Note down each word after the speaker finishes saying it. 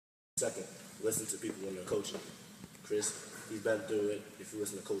Second, listen to people when they're coaching. Chris, he's been through it. If you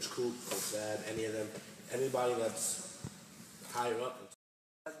listen to Coach Crooks, Coach Sad, any of them, anybody that's higher up.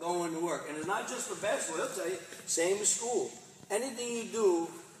 Going to work. And it's not just for basketball, he'll tell you, same as school. Anything you do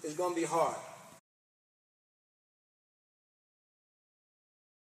is going to be hard.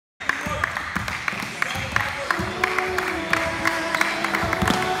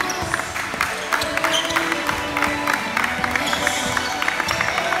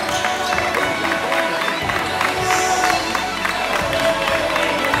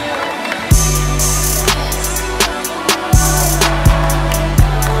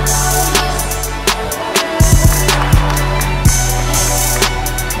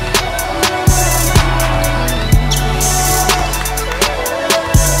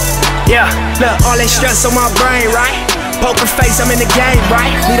 Yeah, look, all that stress on my brain, right? Poker face, I'm in the game, right?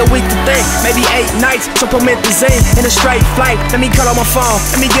 Need a week to think, maybe 8 nights, so promethazine in a straight flight. Let me cut on my phone,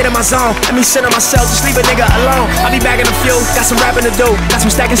 let me get in my zone, let me center myself, just leave a nigga alone. I'll be back in a few, got some rapping to do, got some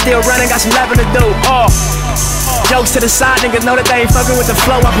stacking still running, got some lapping to do. Jokes to the side, niggas know that they ain't fucking with the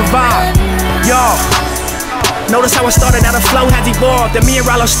flow I provide. Y'all. Notice how I started out, the flow has evolved. And me and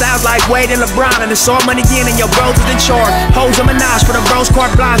Rollo styles like Wade and LeBron. And it's all money in and your bros is in charge. Hoes a menage for the bros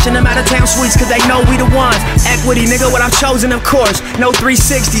carte blanche. And them out of town suites cause they know we the ones. Equity, nigga, what I've chosen, of course. No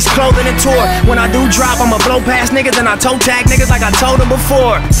 360s, clothing and tour. When I do drop, I'ma blow past niggas. And I toe tag niggas like I told them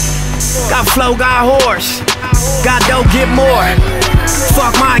before. Got flow, got horse. Got dope, get more.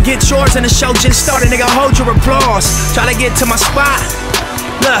 Fuck mine, get yours. And the show just started, nigga, hold your applause. Try to get to my spot.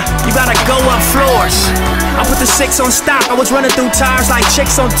 Look, you gotta go up floors. I put the 6 on stock, I was running through tires like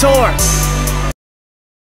chicks on tour.